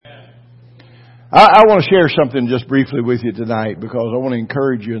I want to share something just briefly with you tonight, because I want to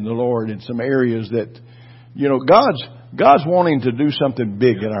encourage you in the Lord in some areas that, God's wanting to do something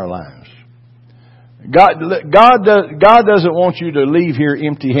big in our lives. God doesn't want you to leave here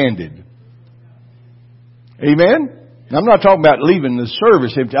empty-handed. Amen? I'm not talking about leaving the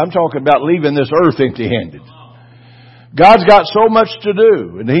service empty. I'm talking about leaving this earth empty-handed. God's got so much to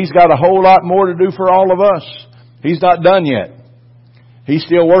do, and He's got a whole lot more to do for all of us. He's not done yet. He's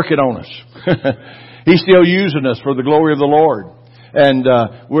still working on us. He's still using us for the glory of the Lord. And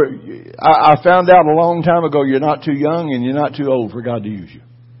I found out a long time ago, you're not too young and you're not too old for God to use you.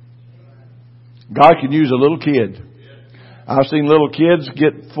 God can use a little kid. I've seen little kids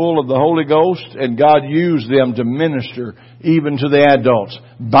get full of the Holy Ghost, and God used them to minister even to the adults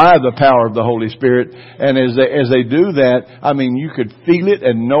by the power of the Holy Spirit. And as they do that, I mean, you could feel it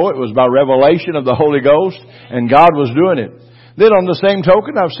and know it was by revelation of the Holy Ghost, and God was doing it. Then on the same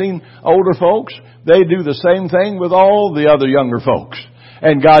token, I've seen older folks, they do the same thing with all the other younger folks.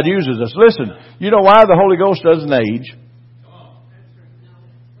 And God uses us. Listen, you know why the Holy Ghost doesn't age?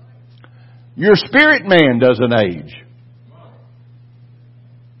 Your spirit man doesn't age.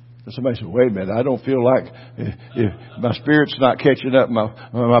 Somebody said, wait a minute, I don't feel like if my spirit's not catching up,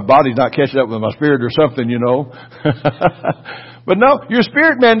 my body's not catching up with my spirit or something, But no, your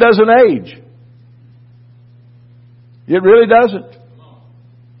spirit man doesn't age. It really doesn't.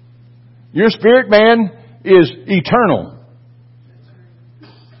 Your spirit man is eternal.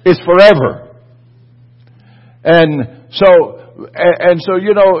 It's forever. And so,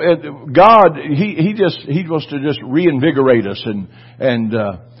 God, He wants to just reinvigorate us and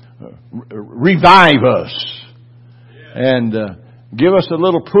revive us and give us a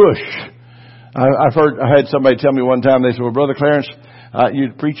little push. I had somebody tell me one time, they said, well, Brother Clarence,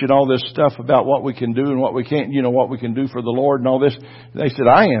 you're preaching all this stuff about what we can do and what we can't, what we can do for the Lord and all this. They said,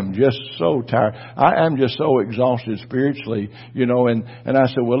 I am just so tired. I am just so exhausted spiritually, and I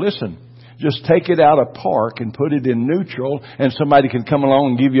said, well, listen, just take it out of park and put it in neutral, and somebody can come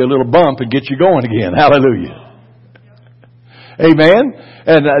along and give you a little bump and get you going again. Hallelujah. Amen.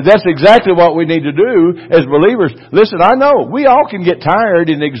 And that's exactly what we need to do as believers. Listen, I know we all can get tired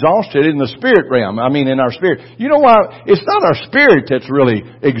and exhausted in the spirit realm. I mean, in our spirit. You know why? It's not our spirit that's really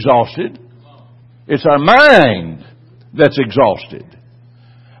exhausted. It's our mind that's exhausted.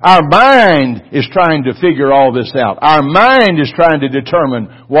 Our mind is trying to figure all this out. Our mind is trying to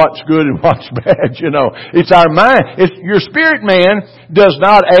determine what's good and what's bad, It's our mind. Your spirit man does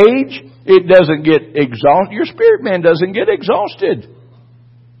not age. It doesn't get exhausted. Your spirit man doesn't get exhausted.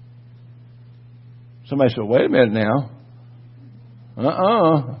 Somebody said, wait a minute now.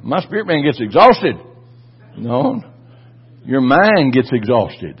 My spirit man gets exhausted. No. Your mind gets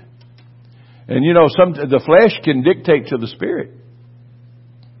exhausted. And the flesh can dictate to the spirit.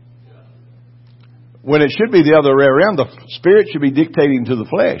 When it should be the other way around, the spirit should be dictating to the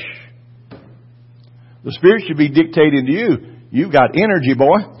flesh. The spirit should be dictating to you. You've got energy,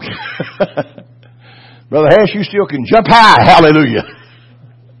 boy. Brother Hash, you still can jump high. Hallelujah.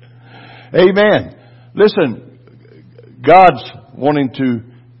 Amen. Listen, God's wanting to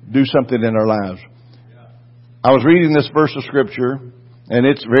do something in our lives. I was reading this verse of Scripture, and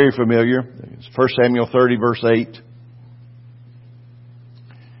it's very familiar. It's 1 Samuel 30, verse 8.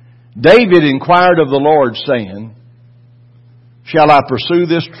 David inquired of the Lord, saying, shall I pursue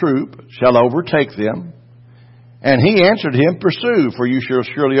this troop? Shall I overtake them? And He answered him, pursue, for you shall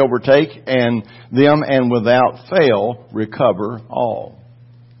surely overtake them and without fail recover all.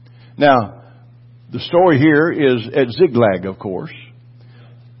 Now, the story here is at Ziklag, of course.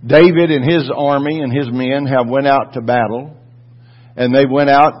 David and his army and his men have went out to battle, and they went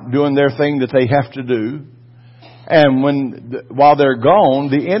out doing their thing that they have to do. And while they're gone,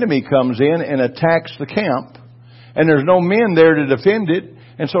 the enemy comes in and attacks the camp, and there's no men there to defend it.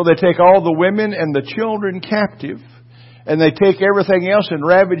 And so they take all the women and the children captive, and they take everything else and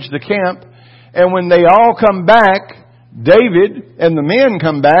ravage the camp. And when they all come back, David and the men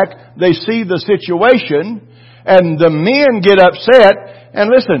come back, they see the situation, and the men get upset. And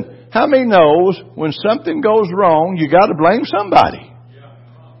listen, how many knows when something goes wrong, you got to blame somebody?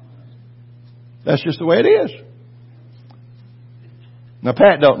 That's just the way it is. Now,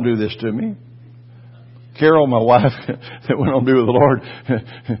 Pat don't do this to me. Carol, my wife, that went on to be with the Lord,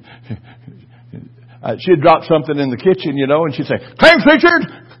 she'd drop something in the kitchen, and she'd say, "Clarence Richard!"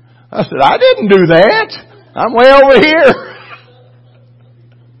 I said, "I didn't do that. I'm way over here."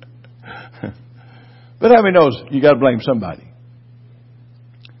 But how many knows you got to blame somebody?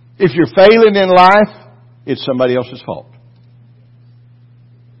 If you're failing in life, it's somebody else's fault.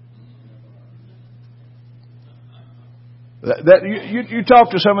 You talk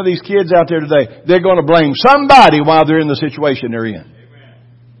to some of these kids out there today, they're going to blame somebody while they're in the situation they're in.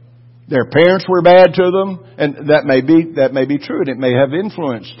 Their parents were bad to them, and that may be true, and it may have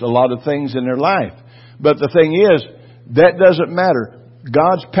influenced a lot of things in their life. But the thing is, that doesn't matter.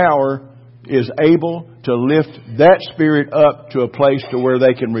 God's power is able to lift that spirit up to a place to where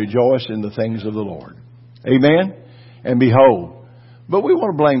they can rejoice in the things of the Lord. Amen? And behold. But we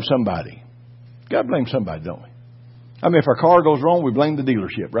want to blame somebody. Got to blame somebody, don't we? I mean, if our car goes wrong, we blame the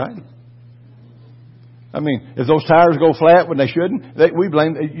dealership, right? I mean, if those tires go flat when they shouldn't, we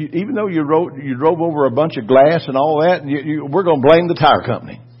blame, even though you drove over a bunch of glass and all that, we're going to blame the tire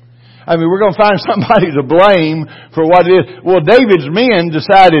company. I mean, we're going to find somebody to blame for what it is. Well, David's men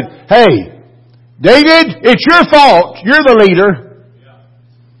decided, hey, David, it's your fault. You're the leader.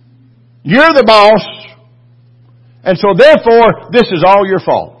 You're the boss. And so therefore, this is all your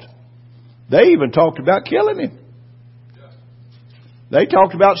fault. They even talked about killing him. They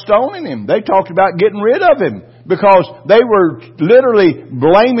talked about stoning him. They talked about getting rid of him because they were literally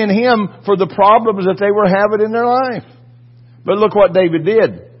blaming him for the problems that they were having in their life. But look what David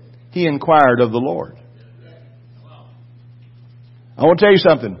did. He inquired of the Lord. I want to tell you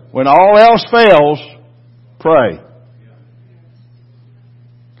something. When all else fails, pray.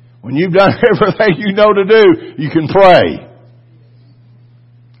 When you've done everything you know to do, you can pray.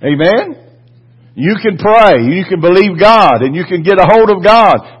 Amen? You can pray. You can believe God. And you can get a hold of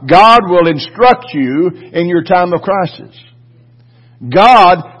God. God will instruct you in your time of crisis.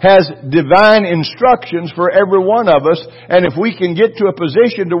 God has divine instructions for every one of us. And if we can get to a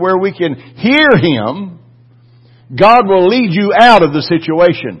position to where we can hear Him, God will lead you out of the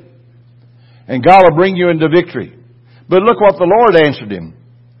situation. And God will bring you into victory. But look what the Lord answered him.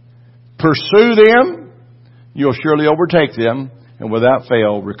 Pursue them, you'll surely overtake them, and without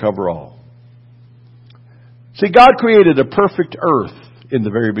fail recover all. See, God created a perfect earth in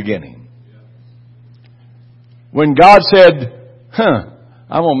the very beginning. When God said,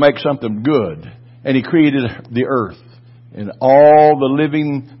 I'm going to make something good, and He created the earth and all the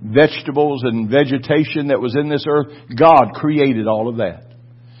living vegetables and vegetation that was in this earth, God created all of that.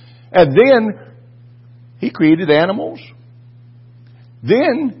 And then He created animals.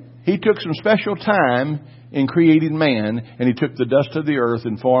 Then He took some special time in creating man, and He took the dust of the earth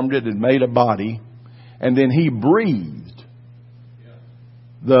and formed it and made a body. And then He breathed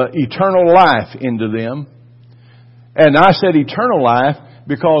the eternal life into them. And I said eternal life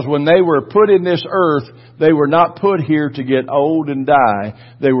because when they were put in this earth, they were not put here to get old and die.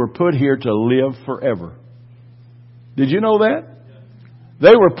 They were put here to live forever. Did you know that?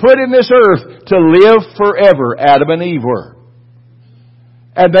 They were put in this earth to live forever. Adam and Eve were.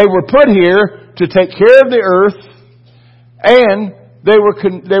 And they were put here to take care of the earth, and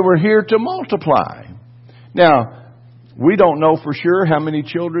they were here to multiply. Now, we don't know for sure how many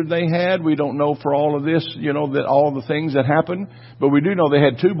children they had. We don't know for all of this, that all the things that happened. But we do know they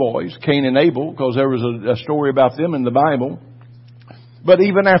had two boys, Cain and Abel, because there was a story about them in the Bible. But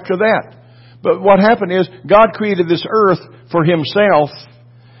even after that. But what happened is God created this earth for Himself.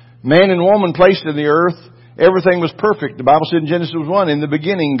 Man and woman placed in the earth. Everything was perfect. The Bible said in Genesis 1, in the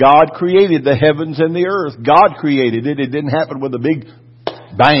beginning, God created the heavens and the earth. God created it. It didn't happen with a big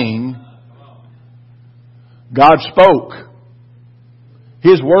bang. God spoke.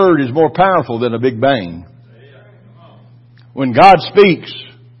 His word is more powerful than a big bang. When God speaks,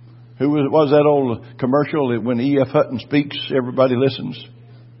 who was that old commercial that when E.F. Hutton speaks, everybody listens?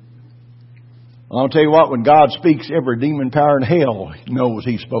 I'll tell you what, when God speaks, every demon power in hell knows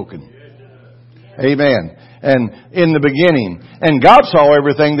He's spoken. Amen. And in the beginning. And God saw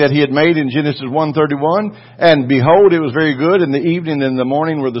everything that He had made in Genesis 1:31. And behold, it was very good. And the evening and the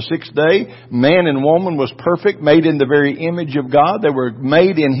morning were the sixth day. Man and woman was perfect, made in the very image of God. They were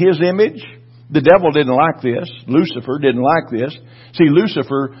made in His image. The devil didn't like this. Lucifer didn't like this. See,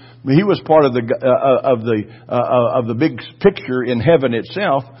 Lucifer, he was part of the big picture in heaven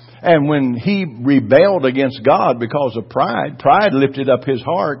itself. And when he rebelled against God because of pride lifted up his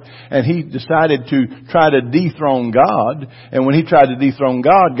heart, and he decided to try to dethrone God. And when he tried to dethrone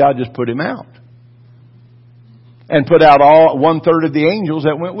God, God just put him out. And put out 1/3 of the angels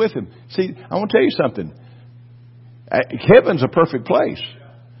that went with him. See, I want to tell you something. Heaven's a perfect place.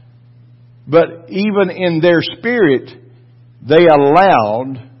 But even in their spirit, they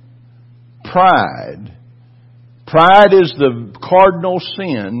allowed pride. Pride is the cardinal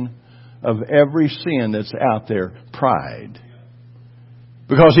sin of every sin that's out there. Pride.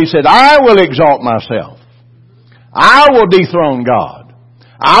 Because He said, I will exalt myself. I will dethrone God.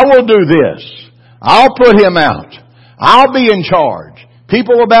 I will do this. I'll put Him out. I'll be in charge.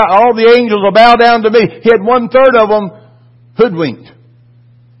 All the angels will bow down to me. He had 1/3 of them hoodwinked.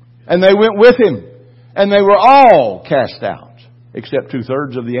 And they went with him. And they were all cast out, except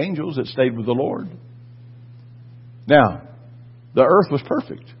 2/3 of the angels that stayed with the Lord. Now, the earth was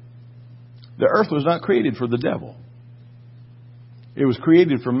perfect. The earth was not created for the devil. It was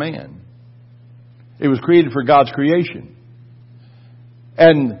created for man. It was created for God's creation.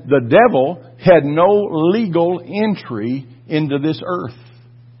 And the devil had no legal entry into this earth.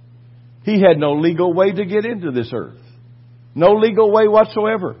 He had no legal way to get into this earth. No legal way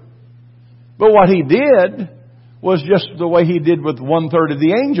whatsoever. But what he did was just the way he did with 1/3 of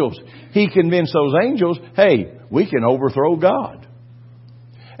the angels. He convinced those angels, hey, we can overthrow God.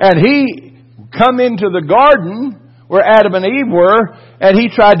 And he come into the garden where Adam and Eve were, and he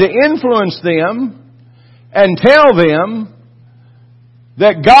tried to influence them and tell them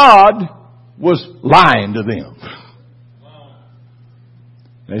that God was lying to them.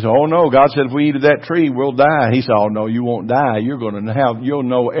 They said, oh no, God said if we eat of that tree, we'll die. He said, oh no, you won't die. You'll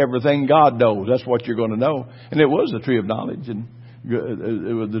know everything God knows. That's what you're going to know. And it was the tree of knowledge, and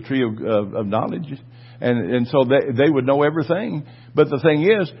it was the tree of knowledge. And so they would know everything. But the thing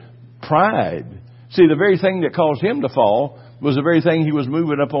is, pride. See, the very thing that caused him to fall was the very thing he was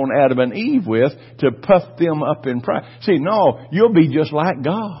moving up on Adam and Eve with, to puff them up in pride. See, no, you'll be just like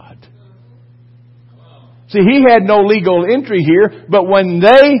God. See, he had no legal entry here, but when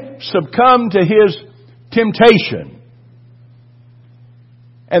they succumbed to his temptation,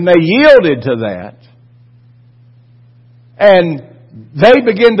 and they yielded to that, and they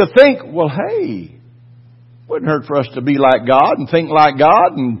began to think, well, hey, wouldn't hurt for us to be like God and think like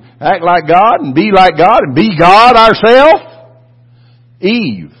God and act like God and be like God and be God ourselves.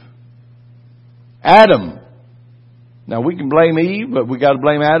 Eve. Adam. Now we can blame Eve, but we got to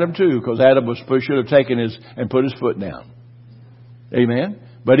blame Adam too, because Adam should have taken and put his foot down. Amen?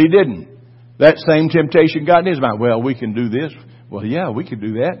 But he didn't. That same temptation got in his mind. Well, we can do this. Well, yeah, we could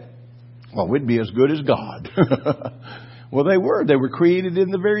do that. Well, we'd be as good as God. Well, they were. They were created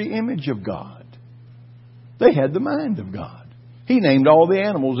in the very image of God. They had the mind of God. He named all the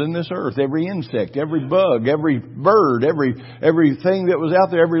animals in this earth, every insect, every bug, every bird, everything that was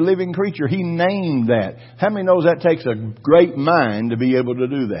out there, every living creature. He named that. How many knows that takes a great mind to be able to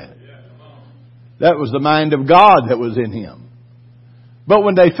do that? That was the mind of God that was in him. But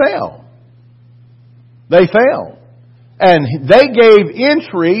when they fell. And they gave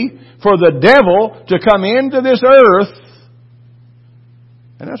entry for the devil to come into this earth.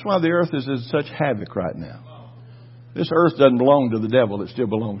 And that's why the earth is in such havoc right now. This earth doesn't belong to the devil. It still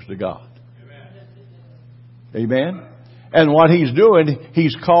belongs to God. Amen? And what he's doing,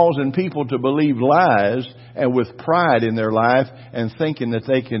 he's causing people to believe lies and with pride in their life and thinking that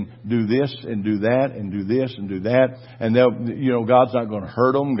they can do this and do that and do this and do that. And they'll, God's not going to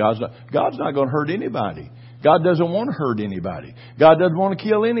hurt them. God's not going to hurt anybody. God doesn't want to hurt anybody. God doesn't want to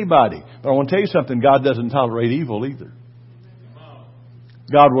kill anybody. But I want to tell you something. God doesn't tolerate evil either.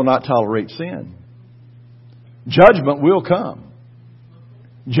 God will not tolerate sin. Judgment will come.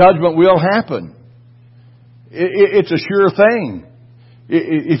 Judgment will happen. It's a sure thing.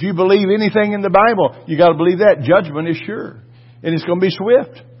 If you believe anything in the Bible, you got to believe that. Judgment is sure. And it's going to be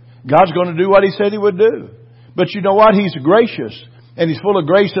swift. God's going to do what He said He would do. But you know what? He's gracious. And He's full of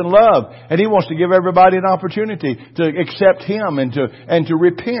grace and love. And He wants to give everybody an opportunity to accept Him and to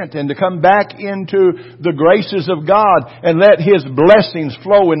repent and to come back into the graces of God and let His blessings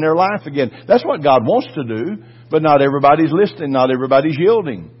flow in their life again. That's what God wants to do. But not everybody's listening. Not everybody's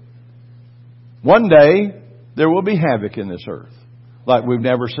yielding. One day, there will be havoc in this earth like we've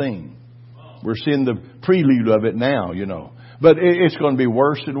never seen. We're seeing the prelude of it now, But it's going to be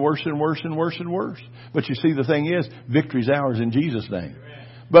worse and worse and worse and worse and worse. But you see, the thing is, victory's ours in Jesus' name.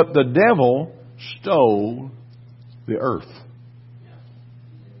 But the devil stole the earth.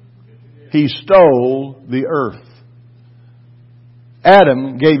 He stole the earth.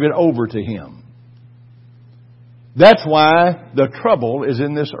 Adam gave it over to him. That's why the trouble is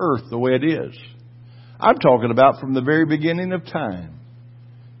in this earth the way it is. I'm talking about from the very beginning of time.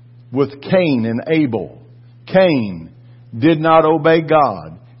 With Cain and Abel. Cain did not obey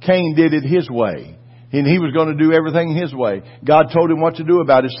God. Cain did it his way. And he was going to do everything his way. God told him what to do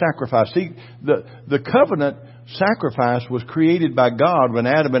about his sacrifice. See, the covenant sacrifice was created by God when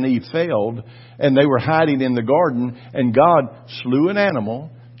Adam and Eve failed and they were hiding in the garden, and God slew an animal,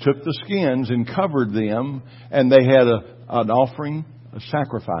 took the skins and covered them, and they had an offering, a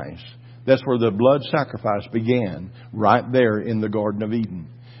sacrifice. That's where the blood sacrifice began, right there in the Garden of Eden.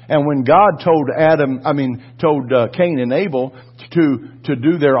 And when God told Cain and Abel to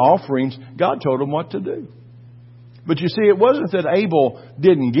do their offerings, God told them what to do. But you see, it wasn't that Abel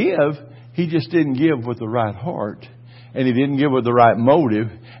didn't give. He just didn't give with the right heart. and he didn't give it the right motive,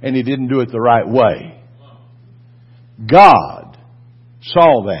 and he didn't do it the right way. God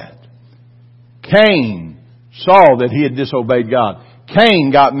saw that. Cain saw that he had disobeyed God.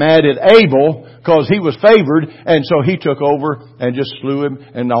 Cain got mad at Abel because he was favored, and so he took over and just slew him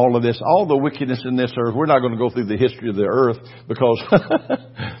and all of this. All the wickedness in this earth. We're not going to go through the history of the earth because,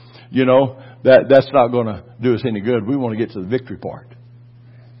 that's not going to do us any good. We want to get to the victory part.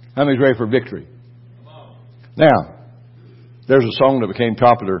 How many's ready for victory? Now, there's a song that became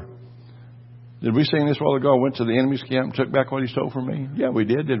popular. Did we sing this a while ago? I went to the enemy's camp and took back what he stole from me. Yeah, we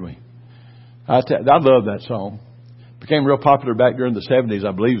did, didn't we? I love that song. Became real popular back during the 70s,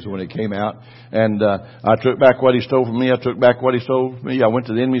 I believe, is when it came out. And I took back what he stole from me. I took back what he stole from me. I went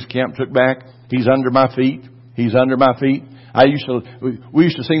to the enemy's camp, took back. He's under my feet. He's under my feet. We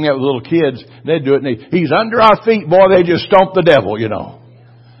used to sing that with little kids. They'd do it. And he's under our feet, boy. They just stomp the devil,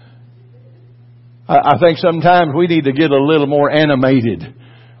 I think sometimes we need to get a little more animated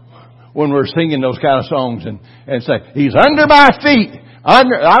when we're singing those kind of songs and say, he's under my feet.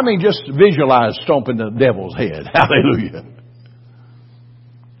 Just visualize stomping the devil's head. Hallelujah.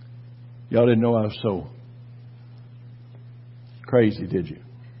 Y'all didn't know I was so crazy, did you?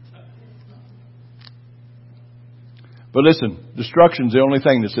 But listen, destruction's the only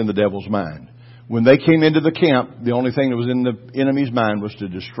thing that's in the devil's mind. When they came into the camp, the only thing that was in the enemy's mind was to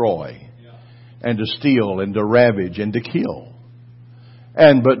destroy and to steal and to ravage and to kill.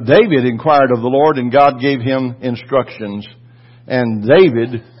 But David inquired of the Lord, and God gave him instructions. And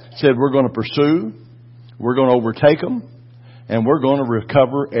David said, we're going to pursue, we're going to overtake them, and we're going to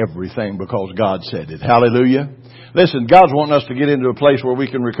recover everything because God said it. Hallelujah. Listen, God's wanting us to get into a place where we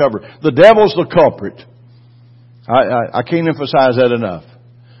can recover. The devil's the culprit. I can't emphasize that enough.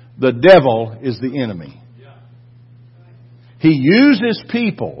 The devil is the enemy. He uses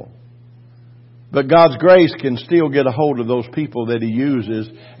people, but God's grace can still get a hold of those people that He uses,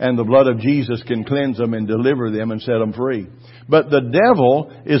 and the blood of Jesus can cleanse them and deliver them and set them free. But the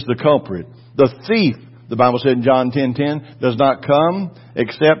devil is the culprit. The thief, the Bible said in John 10:10, does not come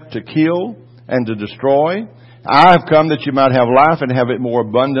except to kill and to destroy. I have come that you might have life and have it more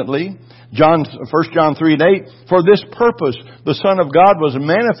abundantly. 1 John 3:8, for this purpose the Son of God was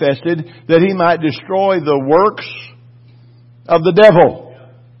manifested, that He might destroy the works of the devil.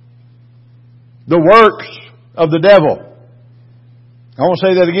 The works of the devil. I want to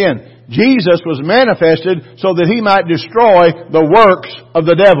say that again. Jesus was manifested so that He might destroy the works of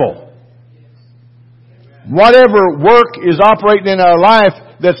the devil. Whatever work is operating in our life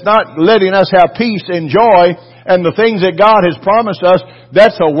that's not letting us have peace and joy and the things that God has promised us,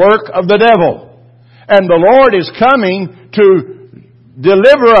 that's a work of the devil. And the Lord is coming to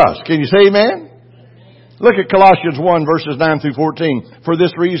deliver us. Can you say amen? Look at Colossians 1, verses 9 through 14. For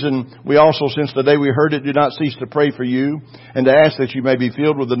this reason, we also, since the day we heard it, do not cease to pray for you and to ask that you may be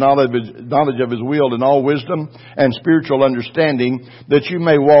filled with the knowledge of His will in all wisdom and spiritual understanding, that you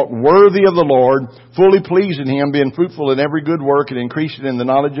may walk worthy of the Lord, fully pleasing Him, being fruitful in every good work and increasing in the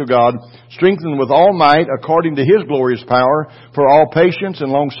knowledge of God, strengthened with all might according to His glorious power, for all patience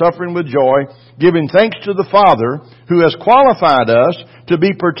and long suffering with joy, giving thanks to the Father who has qualified us to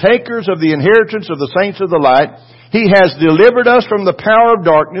be partakers of the inheritance of the saints of the light. He has delivered us from the power of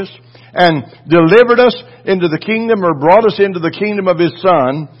darkness and delivered us into the kingdom, or brought us into the kingdom of His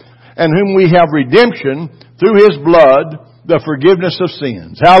Son, and whom we have redemption through His blood, the forgiveness of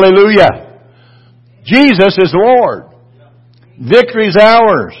sins. Hallelujah! Jesus is Lord. Victory is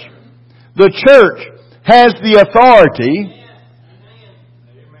ours. The church has the authority.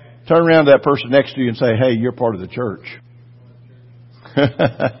 Turn around to that person next to you and say, hey, you're part of the church.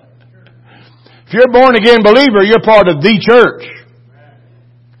 If you're a born again believer, you're part of the church.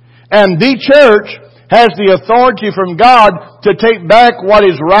 And the church has the authority from God to take back what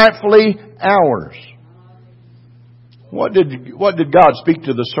is rightfully ours. What did God speak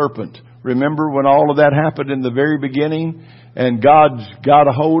to the serpent? Remember when all of that happened in the very beginning? And God got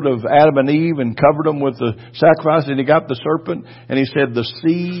a hold of Adam and Eve and covered them with the sacrifice, and He got the serpent, and He said, the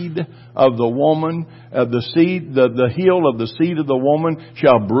seed of the woman, the heel of the seed of the woman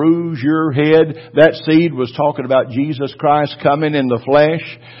shall bruise your head. That seed was talking about Jesus Christ coming in the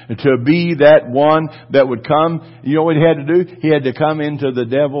flesh to be that one that would come. You know what He had to do? He had to come into the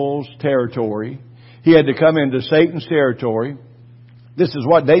devil's territory. He had to come into Satan's territory. This is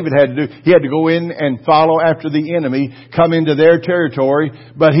what David had to do. He had to go in and follow after the enemy, come into their territory,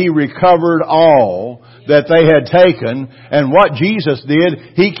 but he recovered all that they had taken. And what Jesus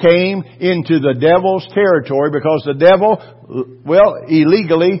did, He came into the devil's territory, because the devil,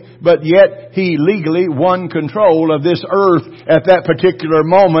 illegally, but yet he legally won control of this earth at that particular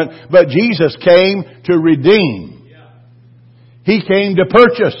moment. But Jesus came to redeem. He came to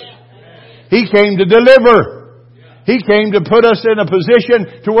purchase. He came to deliver. He came to put us in a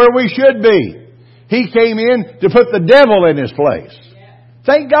position to where we should be. He came in to put the devil in his place.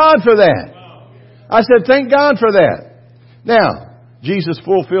 Thank God for that. I said, thank God for that. Now, Jesus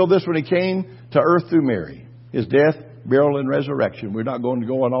fulfilled this when He came to earth through Mary. His death, burial, and resurrection. We're not going to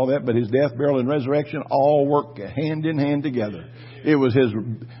go on all that, but His death, burial, and resurrection all work hand in hand together. It was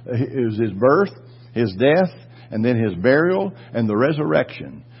His birth, His death, and then His burial and the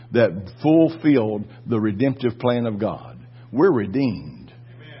resurrection that fulfilled the redemptive plan of God. We're redeemed.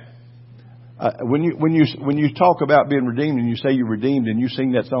 When you talk about being redeemed and you say you're redeemed and you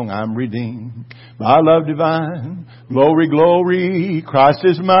sing that song, I'm redeemed by love divine, glory, glory, Christ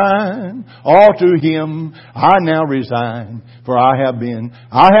is mine, all to Him I now resign, for I have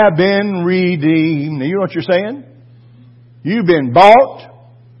been redeemed. Now you know what you're saying? You've been bought.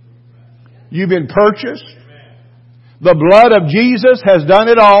 You've been purchased. The blood of Jesus has done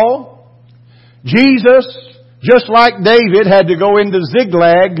it all. Jesus, just like David, had to go into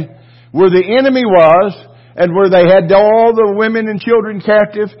Ziklag, where the enemy was, and where they had all the women and children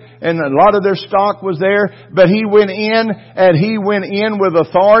captive, and a lot of their stock was there. But he went in, and he went in with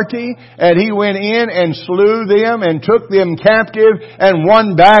authority, and he went in and slew them and took them captive and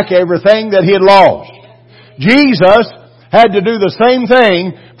won back everything that he had lost. Jesus had to do the same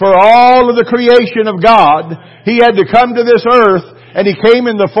thing for all of the creation of God. He had to come to this earth, and He came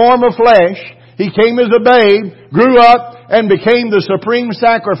in the form of flesh. He came as a babe, grew up, and became the supreme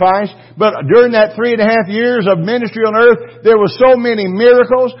sacrifice. But during that 3.5 years of ministry on earth, there were so many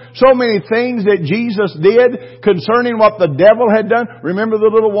miracles, so many things that Jesus did concerning what the devil had done. Remember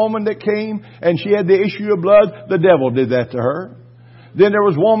the little woman that came and she had the issue of blood? The devil did that to her. Then there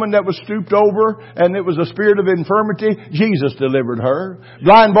was a woman that was stooped over and it was a spirit of infirmity. Jesus delivered her.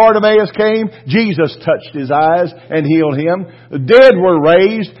 Blind Bartimaeus came. Jesus touched his eyes and healed him. The dead were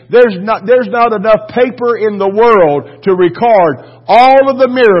raised. There's not enough paper in the world to record all of the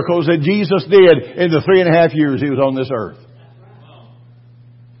miracles that Jesus did in the 3.5 years He was on this earth.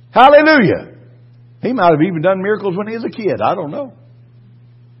 Hallelujah. He might have even done miracles when he was a kid. I don't know.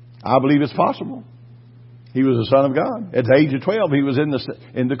 I believe it's possible. He was the Son of God. At the age of 12, he was in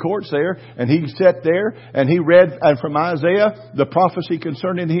the courts there, and he sat there, and he read from Isaiah the prophecy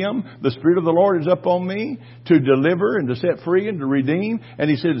concerning him. The Spirit of the Lord is upon me to deliver and to set free and to redeem. And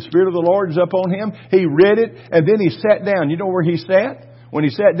he said the Spirit of the Lord is upon him. He read it, and then he sat down. You know where he sat? When he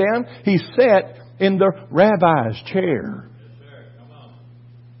sat down, he sat in the rabbi's chair.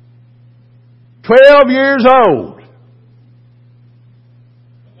 12 years old.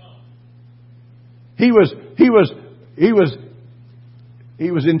 He was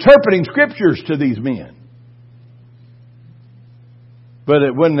interpreting scriptures to these men.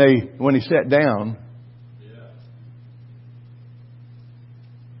 But when he sat down,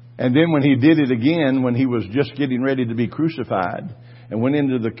 and then when he did it again, when he was just getting ready to be crucified, and went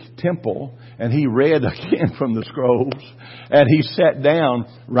into the temple, and he read again from the scrolls, and he sat down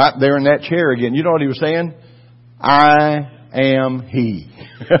right there in that chair again. You know what he was saying? I am He.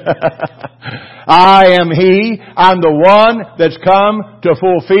 I am He. I'm the one that's come to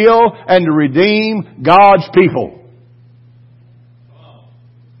fulfill and to redeem God's people.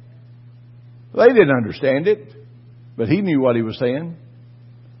 They didn't understand it, but he knew what he was saying.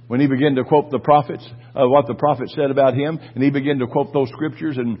 When he began to quote the prophets, what the prophet said about him, and he began to quote those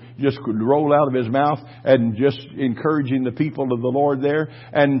scriptures and just roll out of his mouth and just encouraging the people of the Lord there.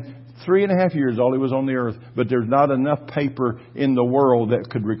 And 3.5 years all he was on the earth, but there's not enough paper in the world that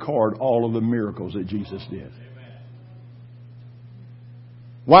could record all of the miracles that Jesus did.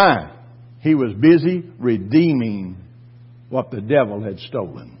 Why? He was busy redeeming what the devil had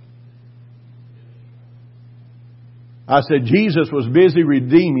stolen. I said Jesus was busy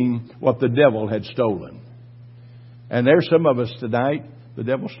redeeming what the devil had stolen. And there's some of us tonight, the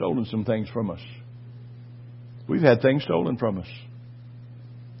devil's stolen some things from us. We've had things stolen from us.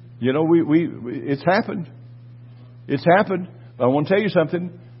 You know, it's happened. It's happened. But I want to tell you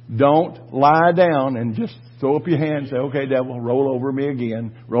something. Don't lie down and just throw up your hands and say, okay, devil, roll over me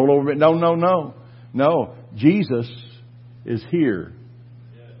again. Roll over me. No. No. Jesus is here.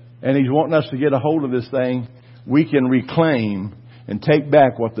 And He's wanting us to get a hold of this thing. We can reclaim and take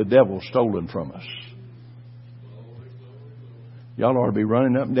back what the devil's stolen from us. Y'all ought to be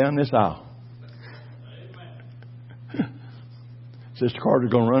running up and down this aisle. Sister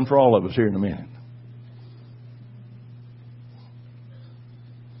Carter's going to run for all of us here in a minute.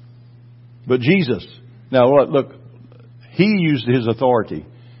 But Jesus, now look, He used His authority,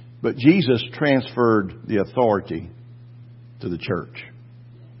 but Jesus transferred the authority to the church.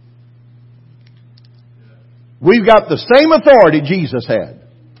 We've got the same authority Jesus had.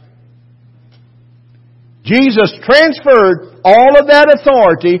 Jesus transferred all of that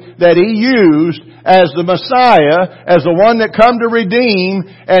authority that He used as the Messiah, as the one that come to redeem,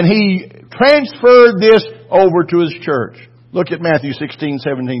 and He transferred this over to His church. Look at Matthew 16,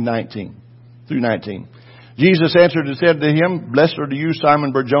 17, 19 through 19. Jesus answered and said to him, Blessed are you,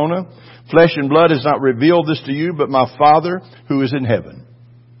 Simon Bar-Jonah. Flesh and blood has not revealed this to you, but my Father who is in heaven.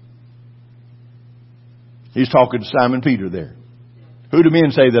 He's talking to Simon Peter there. Who do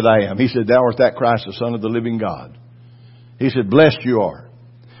men say that I am? He said, Thou art that Christ, the Son of the living God. He said, Blessed you are.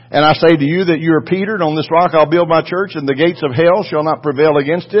 And I say to you that you are Peter, and on this rock I'll build my church, and the gates of hell shall not prevail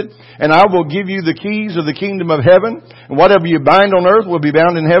against it. And I will give you the keys of the kingdom of heaven. And whatever you bind on earth will be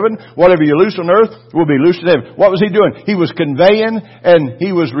bound in heaven. Whatever you loose on earth will be loosed in heaven. What was He doing? He was conveying and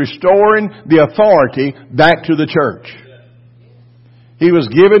He was restoring the authority back to the church. He was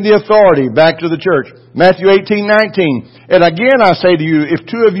giving the authority back to the church. Matthew 18:19. And again I say to you, if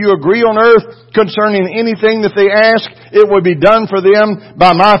two of you agree on earth concerning anything that they ask, it will be done for them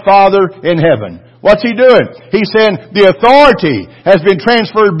by my Father in heaven. What's He doing? He's saying the authority has been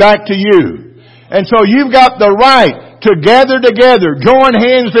transferred back to you. And so you've got the right to gather together, join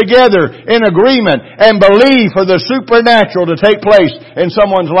hands together in agreement and believe for the supernatural to take place in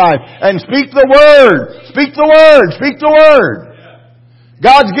someone's life. And speak the Word! Speak the Word! Speak the Word!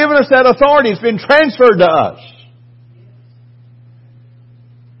 God's given us that authority. It's been transferred to us.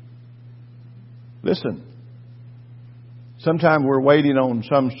 Listen. Sometimes we're waiting on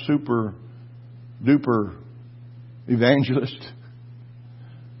some super duper evangelist.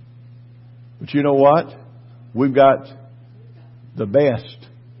 But you know what? We've got the best.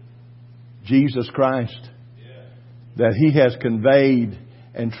 Jesus Christ. That He has conveyed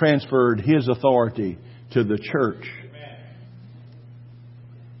and transferred His authority to the church.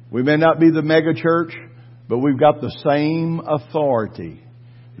 We may not be the mega church, but we've got the same authority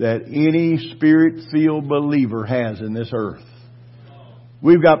that any Spirit-filled believer has in this earth.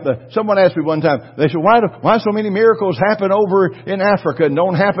 We've got someone asked me one time, they said, why so many miracles happen over in Africa and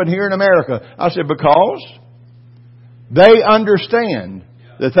don't happen here in America? I said, because they understand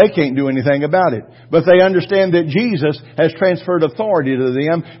that they can't do anything about it. But they understand that Jesus has transferred authority to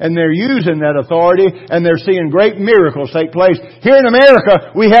them, and they're using that authority, and they're seeing great miracles take place. Here in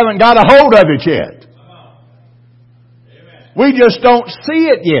America, we haven't got a hold of it yet. We just don't see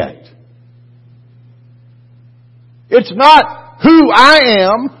it yet. It's not who I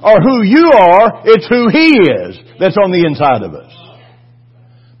am or who you are, it's who He is that's on the inside of us.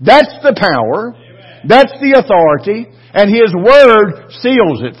 That's the power. That's the authority. And His Word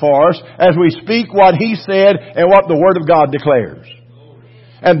seals it for us as we speak what He said and what the Word of God declares.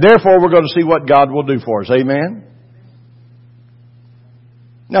 And therefore we're going to see what God will do for us. Amen?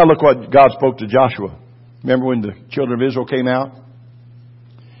 Now look what God spoke to Joshua. Remember when the children of Israel came out?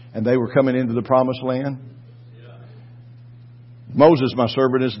 And they were coming into the promised land? Moses, my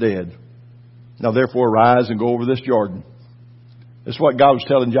servant, is dead. Now therefore arise and go over this Jordan. This is what God was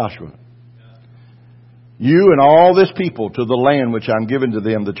telling Joshua. You and all this people to the land which I'm giving to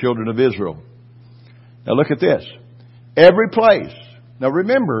them, the children of Israel. Now look at this. Every place. Now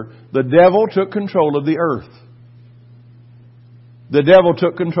remember, the devil took control of the earth. The devil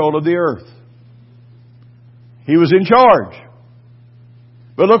took control of the earth. He was in charge.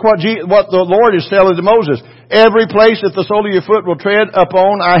 But look what the Lord is telling to Moses. Every place that the sole of your foot will tread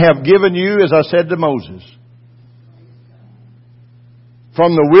upon, I have given you, as I said to Moses.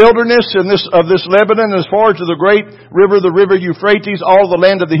 From the wilderness of this Lebanon as far to the great river, the river Euphrates, all the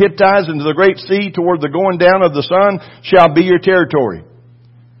land of the Hittites, and to the great sea toward the going down of the sun shall be your territory.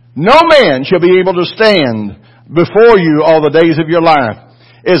 No man shall be able to stand before you all the days of your life.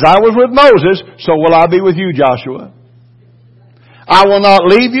 As I was with Moses, so will I be with you, Joshua. I will not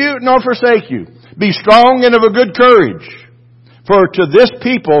leave you nor forsake you. Be strong and of a good courage. For to this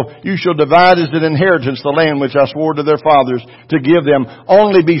people you shall divide as an inheritance the land which I swore to their fathers to give them.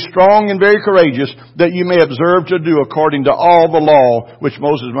 Only be strong and very courageous, that you may observe to do according to all the law which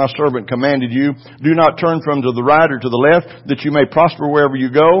Moses my servant commanded you. Do not turn from to the right or to the left, that you may prosper wherever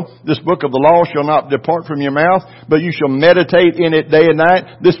you go. This book of the law shall not depart from your mouth, but you shall meditate in it day and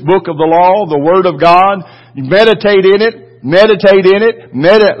night. This book of the law, the Word of God, meditate in it, meditate in it,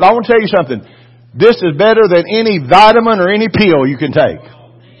 I want to tell you something. This is better than any vitamin or any pill you can take.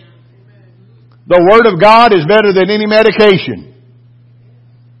 The Word of God is better than any medication.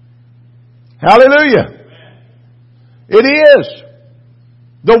 Hallelujah. It is.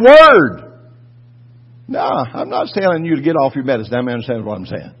 The Word. No, I'm not telling you to get off your medicine. I understand what I'm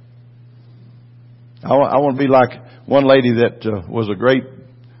saying. I want to be like one lady that was a great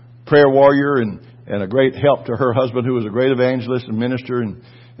prayer warrior, and and a great help to her husband, who was a great evangelist and minister.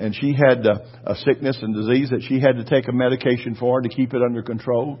 And she had a sickness and disease that she had to take a medication for to keep it under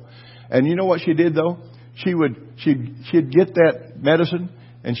control. And you know what she did, though? She'd get that medicine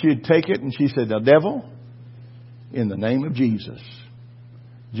and she'd take it and she said, "Now, devil, in the name of Jesus,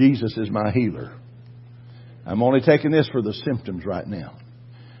 Jesus is my healer. I'm only taking this for the symptoms right now.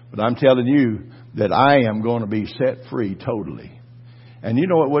 But I'm telling you that I am going to be set free totally." And you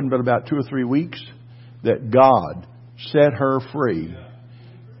know, it wasn't but about 2 or 3 weeks that God set her free,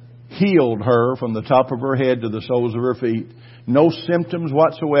 healed her from the top of her head to the soles of her feet. No symptoms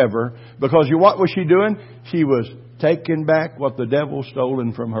whatsoever. Because what was she doing? She was taking back what the devil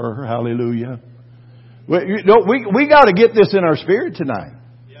stolen from her. Hallelujah. We got to get this in our spirit tonight.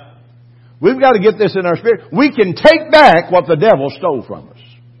 We've got to get this in our spirit. We can take back what the devil stole from us.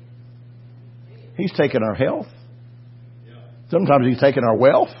 He's taken our health. Sometimes he's taken our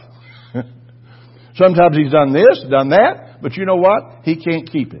wealth. Sometimes he's done this, done that. But you know what? He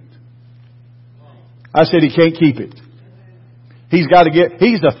can't keep it. I said he can't keep it. He's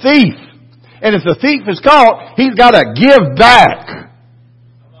a thief. And if the thief is caught, he's got to give back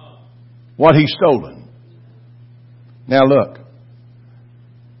what he's stolen. Now look.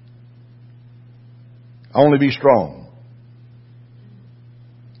 Only be strong.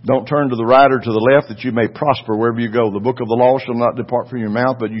 Don't turn to the right or to the left, that you may prosper wherever you go. The book of the law shall not depart from your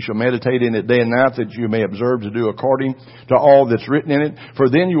mouth, but you shall meditate in it day and night, that you may observe to do according to all that's written in it. For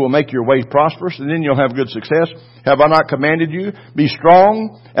then you will make your way prosperous, and then you'll have good success. Have I not commanded you? Be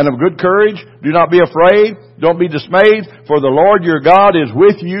strong and of good courage. Do not be afraid. Don't be dismayed, for the Lord your God is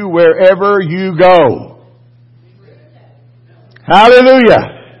with you wherever you go.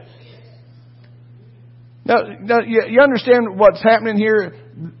 Hallelujah. Now, you understand what's happening here?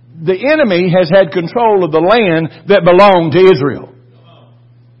 The enemy has had control of the land that belonged to Israel.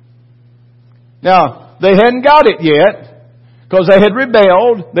 Now, they hadn't got it yet because they had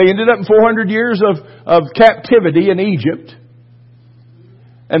rebelled. They ended up in 400 years of captivity in Egypt.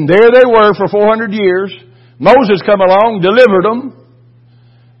 And there they were for 400 years. Moses come along, delivered them.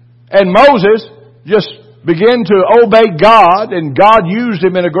 And Moses just began to obey God, and God used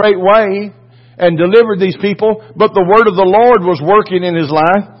him in a great way and delivered these people. But the word of the Lord was working in his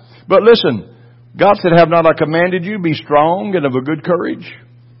life. But listen, God said, have not I commanded you, be strong and of a good courage?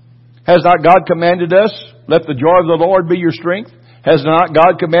 Has not God commanded us, let the joy of the Lord be your strength? Has not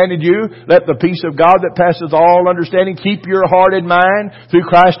God commanded you, let the peace of God that passeth all understanding keep your heart and mind through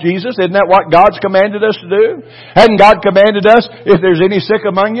Christ Jesus? Isn't that what God's commanded us to do? Hadn't God commanded us, if there's any sick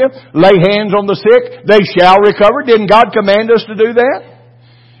among you, lay hands on the sick, they shall recover? Didn't God command us to do that?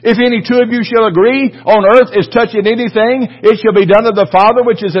 If any two of you shall agree on earth is touching anything, it shall be done of the Father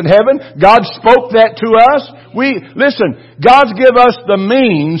which is in heaven. God spoke that to us. Listen, God's give us the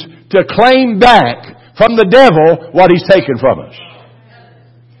means to claim back from the devil what he's taken from us.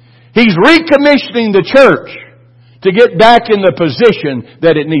 He's recommissioning the church to get back in the position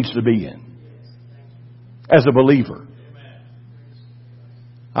that it needs to be in as a believer.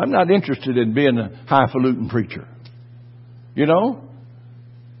 I'm not interested in being a highfalutin preacher. You know?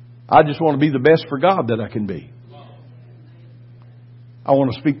 I just want to be the best for God that I can be. I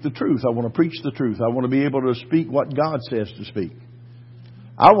want to speak the truth. I want to preach the truth. I want to be able to speak what God says to speak.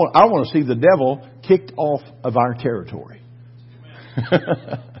 I want to see the devil kicked off of our territory.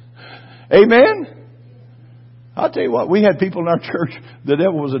 Amen? I'll tell you what, we had people in our church, the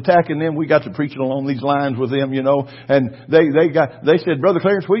devil was attacking them. We got to preaching along these lines with them, you know, and they said, Brother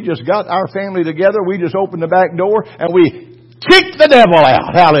Clarence, we just got our family together. We just opened the back door and we kick the devil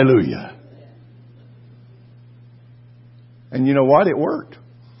out. Hallelujah. And you know what? It worked.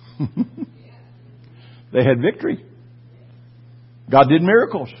 They had victory. God did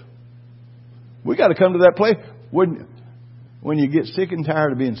miracles. We got to come to that place when you get sick and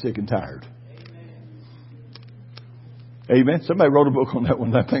tired of being sick and tired. Amen. Somebody wrote a book on that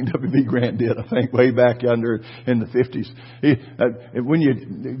one. I think W.B. Grant did. I think way back yonder in the 50s. When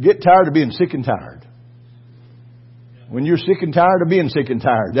you get tired of being sick and tired. When you're sick and tired of being sick and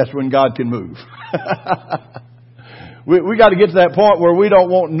tired, that's when God can move. We got to get to that point where we don't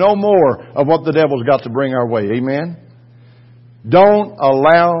want no more of what the devil's got to bring our way. Amen. Don't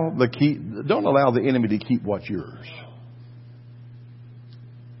allow the enemy to keep what's yours.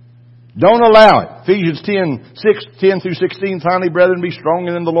 Don't allow it. Ephesians 10 through 16. Finally, brethren, be strong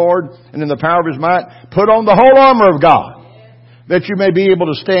in the Lord and in the power of His might. Put on the whole armor of God, that you may be able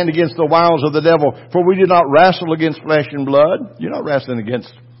to stand against the wiles of the devil. For we do not wrestle against flesh and blood. You're not wrestling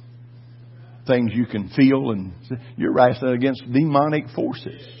against things you can feel, and you're wrestling against demonic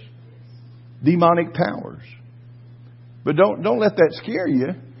forces, demonic powers. But don't let that scare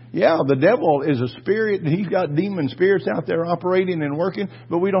you. Yeah, the devil is a spirit, and he's got demon spirits out there operating and working,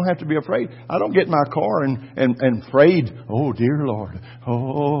 but we don't have to be afraid. I don't get in my car and afraid, oh, dear Lord,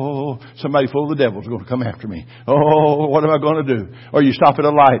 oh, somebody full of the devil is going to come after me. Oh, what am I going to do? Or you stop at a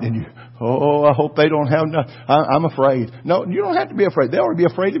light and you, oh, I hope they don't have enough. I'm afraid. No, you don't have to be afraid. They ought to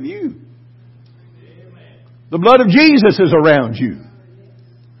be afraid of you. The blood of Jesus is around you.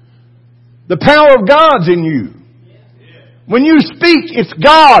 The power of God's in you. When you speak, it's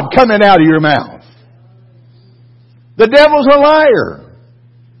God coming out of your mouth. The devil's a liar.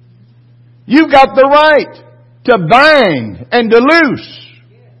 You've got the right to bind and to loose.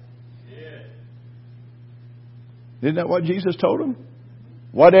 Isn't that what Jesus told him?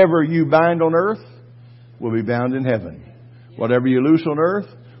 Whatever you bind on earth will be bound in heaven. Whatever you loose on earth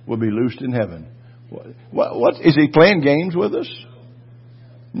will be loosed in heaven. What is he playing games with us?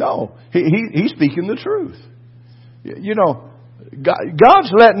 No, he's speaking the truth. You know,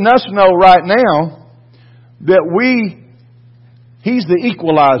 God's letting us know right now that He's the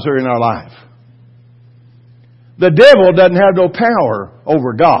equalizer in our life. The devil doesn't have no power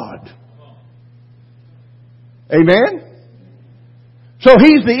over God. Amen? So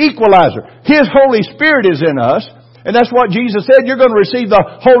He's the equalizer. His Holy Spirit is in us. And that's what Jesus said. You're going to receive the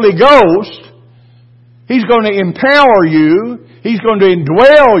Holy Ghost. He's going to empower you. He's going to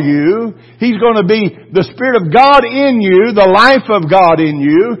indwell you. He's going to be the Spirit of God in you, the life of God in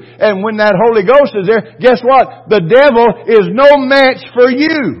you. And when that Holy Ghost is there, guess what? The devil is no match for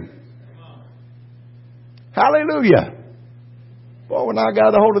you. Hallelujah. Well, when I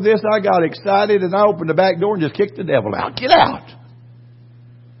got a hold of this, I got excited and I opened the back door and just kicked the devil out. Get out.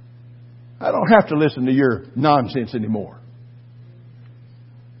 I don't have to listen to your nonsense anymore.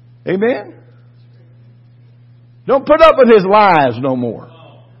 Amen? Don't put up with his lies no more.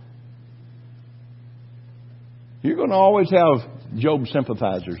 You're going to always have Job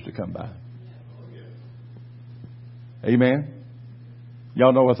sympathizers to come by. Amen?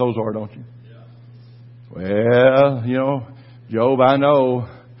 Y'all know what those are, don't you? Well, you know, Job, I know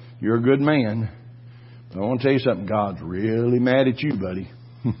you're a good man. But I want to tell you something. God's really mad at you, buddy.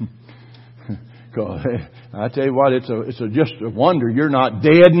 Because I tell you what, it's just a wonder you're not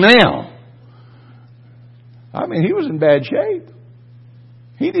dead now. I mean, he was in bad shape.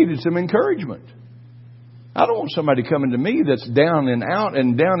 He needed some encouragement. I don't want somebody coming to me that's down and out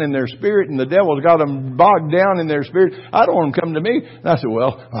and down in their spirit, and the devil's got them bogged down in their spirit. I don't want them coming to me. And I said,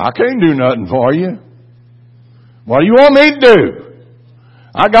 well, I can't do nothing for you. What do you want me to do?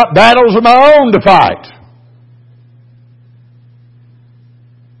 I got battles of my own to fight.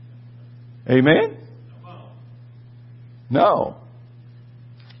 Amen? No.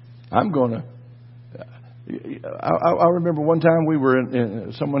 I'm going to. I remember one time we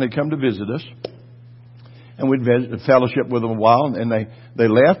were someone had come to visit us, and we'd fellowship with them a while, and they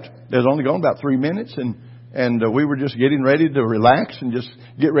left. They was only gone about 3 minutes, and we were just getting ready to relax and just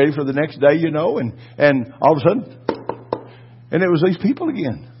get ready for the next day, you know, and all of a sudden, and it was these people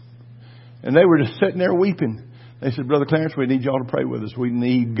again, and they were just sitting there weeping. They said, Brother Clarence, we need y'all to pray with us. We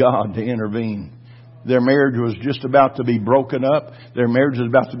need God to intervene. Their marriage was just about to be broken up. Their marriage was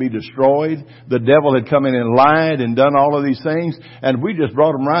about to be destroyed. The devil had come in and lied and done all of these things. And we just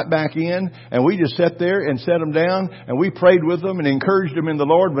brought them right back in. And we just sat there and set them down. And we prayed with them and encouraged them in the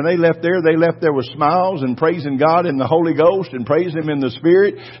Lord. When they left there with smiles and praising God in the Holy Ghost and praising Him in the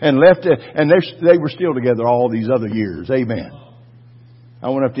Spirit. And left it. And they were still together all these other years. Amen. I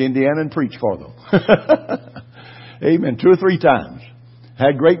went up to Indiana and preached for them. Amen. 2 or 3 times.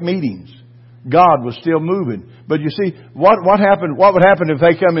 Had great meetings. God was still moving. But you see, what happened? What would happen if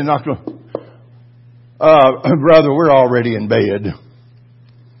they come and knocked on? Brother, we're already in bed.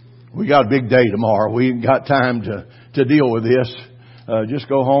 We got a big day tomorrow. We ain't got time to deal with this. Just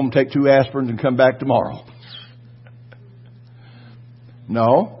go home, take 2 aspirins, and come back tomorrow.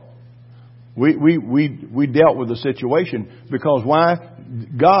 No. We dealt with the situation because why?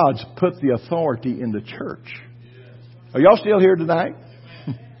 God's put the authority in the church. Are y'all still here tonight?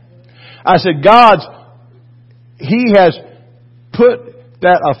 I said, He has put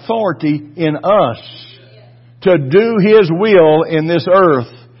that authority in us to do His will in this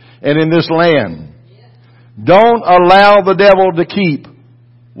earth and in this land. Don't allow the devil to keep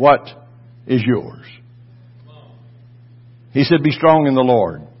what is yours. He said, be strong in the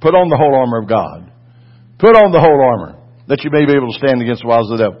Lord. Put on the whole armor of God. Put on the whole armor that you may be able to stand against the wiles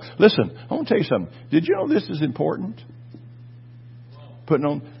of the devil. Listen, I want to tell you something. Did you know this is important? Putting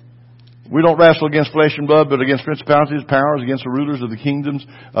on. We don't wrestle against flesh and blood, but against principalities, powers, against the rulers of the kingdoms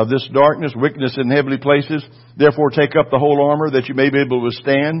of this darkness, wickedness in heavenly places. Therefore take up the whole armor that you may be able to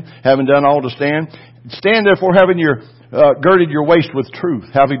withstand, having done all to stand. Stand therefore having your girded your waist with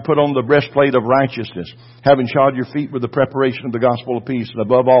truth, having put on the breastplate of righteousness, having shod your feet with the preparation of the gospel of peace, and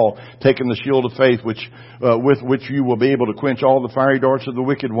above all, taking the shield of faith, with which you will be able to quench all the fiery darts of the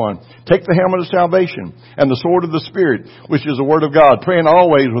wicked one. Take the helmet of salvation and the sword of the Spirit, which is the word of God, praying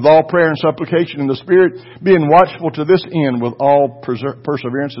always with all prayer and supplication in the Spirit, being watchful to this end with all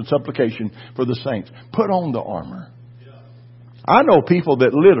perseverance and supplication for the saints. Put on the armor. I know people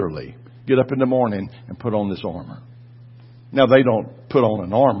that literally get up in the morning and put on this armor. Now they don't put on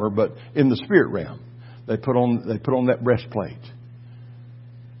an armor, but in the spirit realm, they put on that breastplate.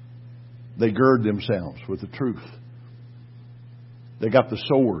 They gird themselves with the truth. They got the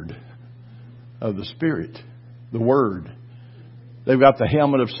sword of the Spirit, the Word. They've got the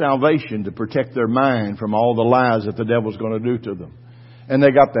helmet of salvation to protect their mind from all the lies that the devil's going to do to them. And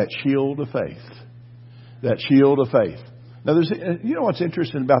they got that shield of faith. That shield of faith. Now, you know what's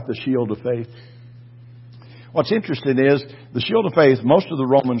interesting about the shield of faith? What's interesting is the shield of faith, most of the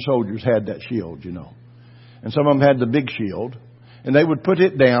Roman soldiers had that shield, you know. And some of them had the big shield. And they would put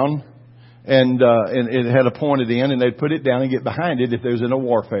it down, and it had a pointed end, and they'd put it down and get behind it if they was in a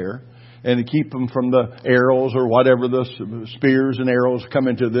warfare. And to keep them from the arrows or whatever, the spears and arrows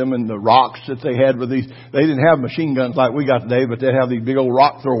coming to them, and the rocks that they had with these. They didn't have machine guns like we got today, but they'd have these big old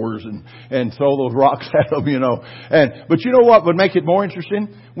rock throwers and throw those rocks at them, you know. But you know what would make it more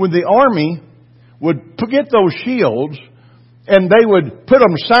interesting? When the army would get those shields, and they would put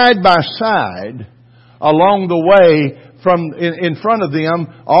them side by side along the way from in front of them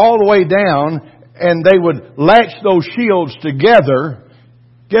all the way down, and they would latch those shields together.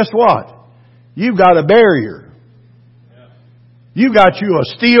 Guess what? You've got a barrier. You've got you a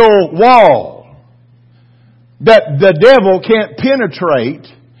steel wall that the devil can't penetrate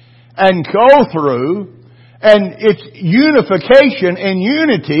and go through. And it's unification and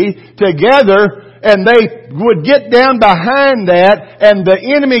unity together. And they would get down behind that, and the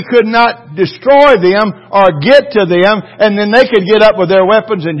enemy could not destroy them or get to them. And then they could get up with their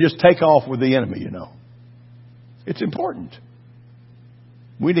weapons and just take off with the enemy, you know. It's important.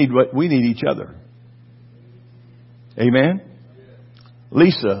 We need each other. Amen?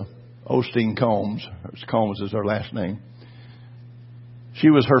 Lisa Osteen Combs is her last name.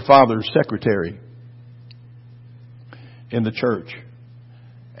 She was her father's secretary in the church.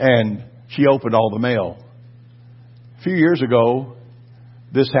 And she opened all the mail. A few years ago,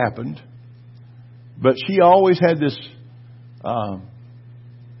 this happened. But she always had this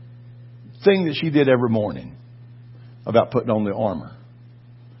thing that she did every morning about putting on the armor.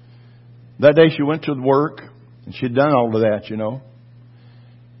 That day she went to work, and she'd done all of that, you know.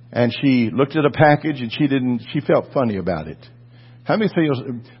 And she looked at a package, and she felt funny about it. How many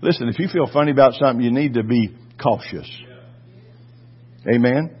listen, if you feel funny about something, you need to be cautious.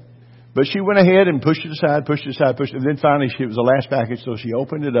 Amen? But she went ahead and pushed it aside, and then finally it was the last package, so she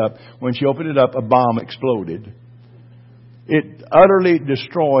opened it up. When she opened it up, a bomb exploded. It utterly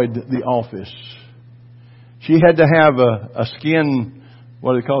destroyed the office. She had to have a skin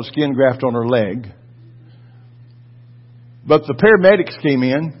graft on her leg. But the paramedics came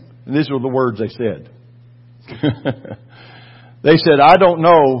in, and these were the words they said. They said, I don't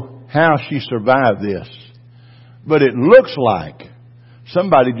know how she survived this, but it looks like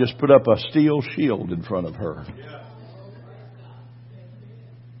somebody just put up a steel shield in front of her.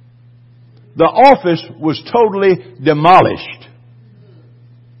 The office was totally demolished.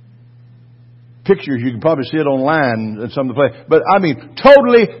 Pictures, you can probably see it online in some of the places. But I mean,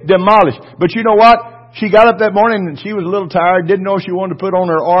 totally demolished. But you know what? She got up that morning and she was a little tired, didn't know she wanted to put on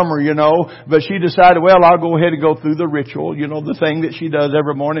her armor, you know. But she decided, well, I'll go ahead and go through the ritual, you know, the thing that she does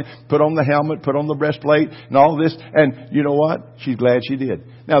every morning. Put on the helmet, put on the breastplate and all this. And you know what? She's glad she did.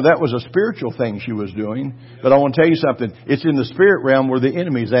 Now that was a spiritual thing she was doing. But I want to tell you something. It's in the spirit realm where the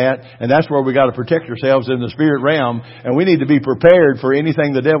enemy's at. And that's where we got to protect ourselves, in the spirit realm. And we need to be prepared for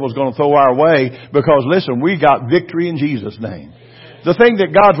anything the devil's going to throw our way. Because listen, we got victory in Jesus' name. The thing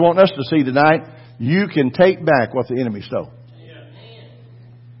that God's wanting us to see tonight, you can take back what the enemy stole.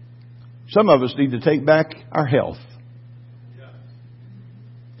 Some of us need to take back our health.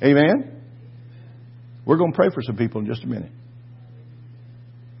 Amen? We're going to pray for some people in just a minute.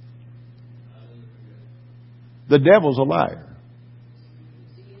 The devil's a liar.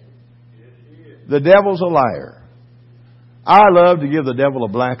 The devil's a liar. I love to give the devil a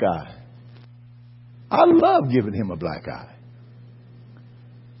black eye. I love giving him a black eye.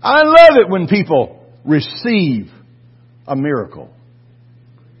 I love it when people receive a miracle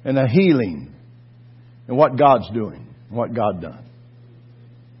and a healing and what God's doing, and what God done.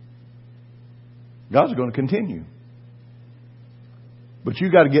 God's going to continue. But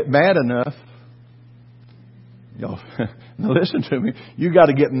you got to get mad enough Y'all, now listen to me. You got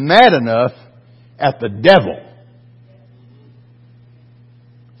to get mad enough at the devil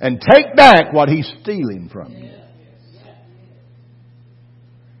and take back what he's stealing from you.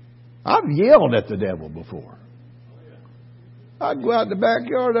 I've yelled at the devil before. I'd go out in the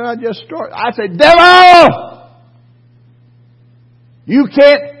backyard and I'd just start. I'd say, devil! You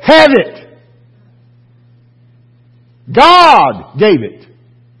can't have it. God gave it.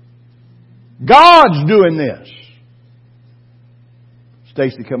 God's doing this.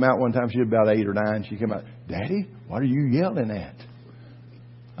 Stacy come out one time. She was about 8 or 9. She came out, Daddy, what are you yelling at?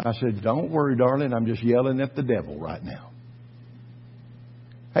 I said, don't worry, darling. I'm just yelling at the devil right now.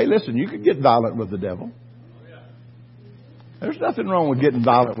 Hey, listen, you can get violent with the devil. There's nothing wrong with getting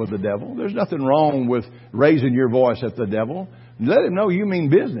violent with the devil. There's nothing wrong with raising your voice at the devil. Let him know you mean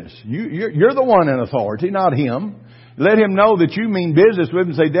business. You're the one in authority, not him. Let him know that you mean business with him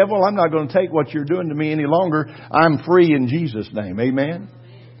and say, devil, I'm not going to take what you're doing to me any longer. I'm free in Jesus' name. Amen?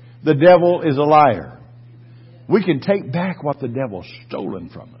 The devil is a liar. We can take back what the devil's stolen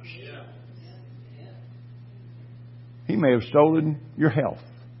from us. He may have stolen your health.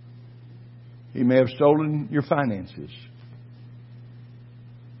 He may have stolen your finances.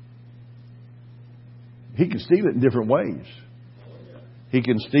 He can steal it in different ways. He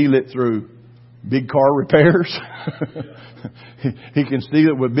can steal it through big car repairs. He can steal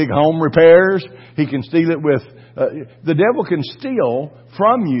it with big home repairs. He can steal it with... the devil can steal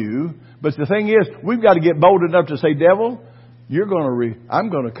from you. But the thing is, we've got to get bold enough to say, devil, I'm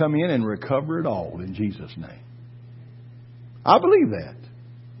going to come in and recover it all in Jesus' name. I believe that.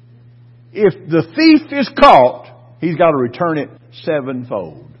 If the thief is caught, he's got to return it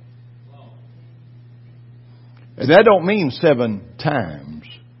sevenfold. And that don't mean 7 times.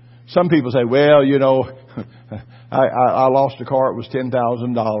 Some people say, well, you know, I lost a car, it was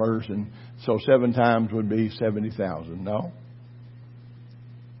 $10,000, and so 7 times would be 70,000. No.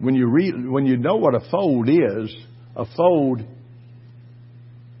 When you know what a fold is,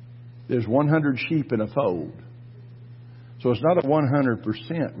 there's 100 sheep in a fold. So it's not a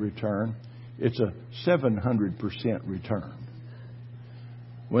 100% return, it's a 700% return.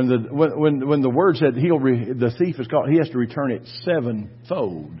 When the word said the thief is caught, he has to return it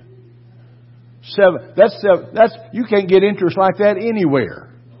sevenfold. That's you can't get interest like that anywhere.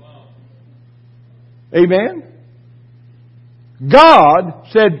 Amen. God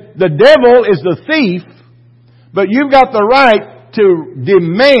said the devil is the thief, but you've got the right to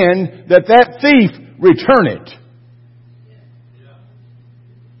demand that thief return it.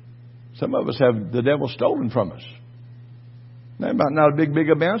 Some of us have the devil stolen from us. Not a big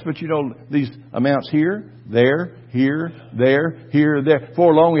amounts, but you know, these amounts here, there, there.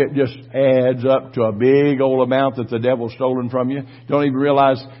 Before long, it just adds up to a big old amount that the devil's stolen from you. Don't even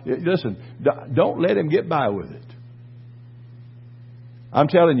realize. Listen, don't let him get by with it. I'm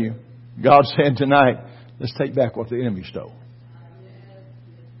telling you, God said tonight, let's take back what the enemy stole.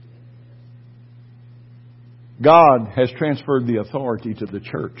 God has transferred the authority to the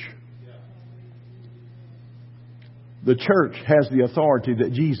church. The church has the authority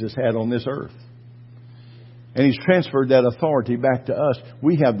that Jesus had on this earth. And He's transferred that authority back to us.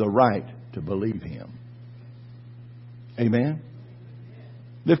 We have the right to believe Him. Amen?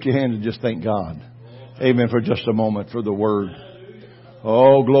 Lift your hand and just thank God. Amen, for just a moment for the Word.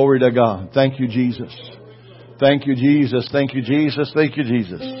 Oh, glory to God. Thank you, Jesus. Thank you, Jesus. Thank you, Jesus. Thank you,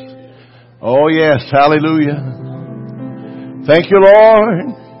 Jesus. Oh, yes. Hallelujah. Thank you,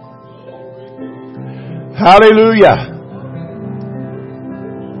 Lord. Hallelujah.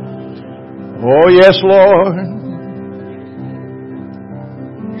 Oh, yes, Lord.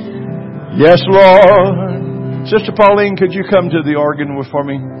 Yes, Lord. Sister Pauline, could you come to the organ for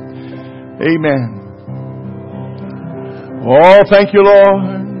me? Amen. Oh, thank you,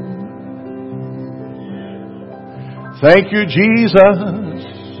 Lord. Thank you, Jesus.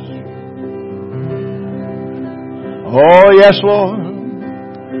 Oh, yes, Lord.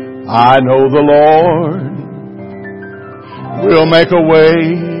 I know the Lord will make a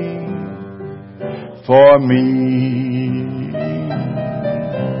way for me.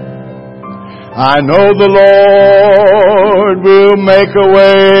 I know the Lord will make a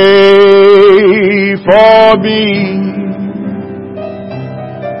way for me.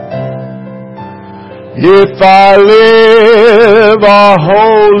 If I live a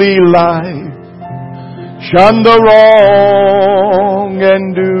holy life, shun the wrong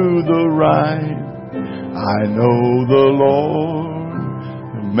and do the right, I know the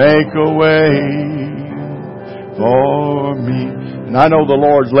Lord will make a way for me. And I know the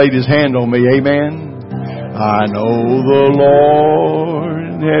Lord's laid His hand on me. Amen. I know the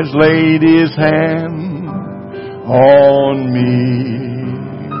Lord has laid His hand on me.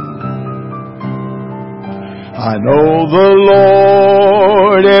 I know the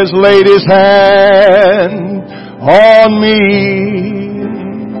Lord has laid His hand on me.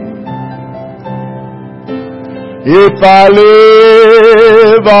 If I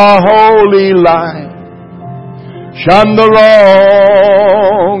live a holy life, shun the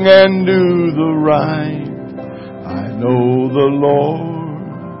wrong and do the right, I know the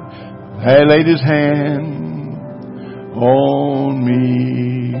Lord has laid His hand on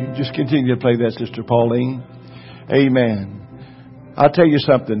me. Just continue to play that, Sister Pauline. Amen. I'll tell you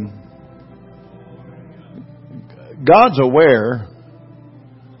something. God's aware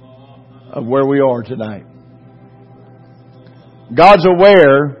of where we are tonight. God's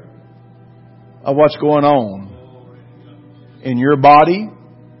aware of what's going on in your body,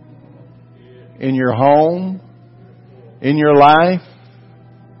 in your home, in your life,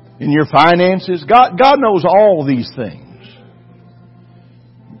 in your finances. God knows all these things.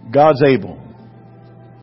 God's able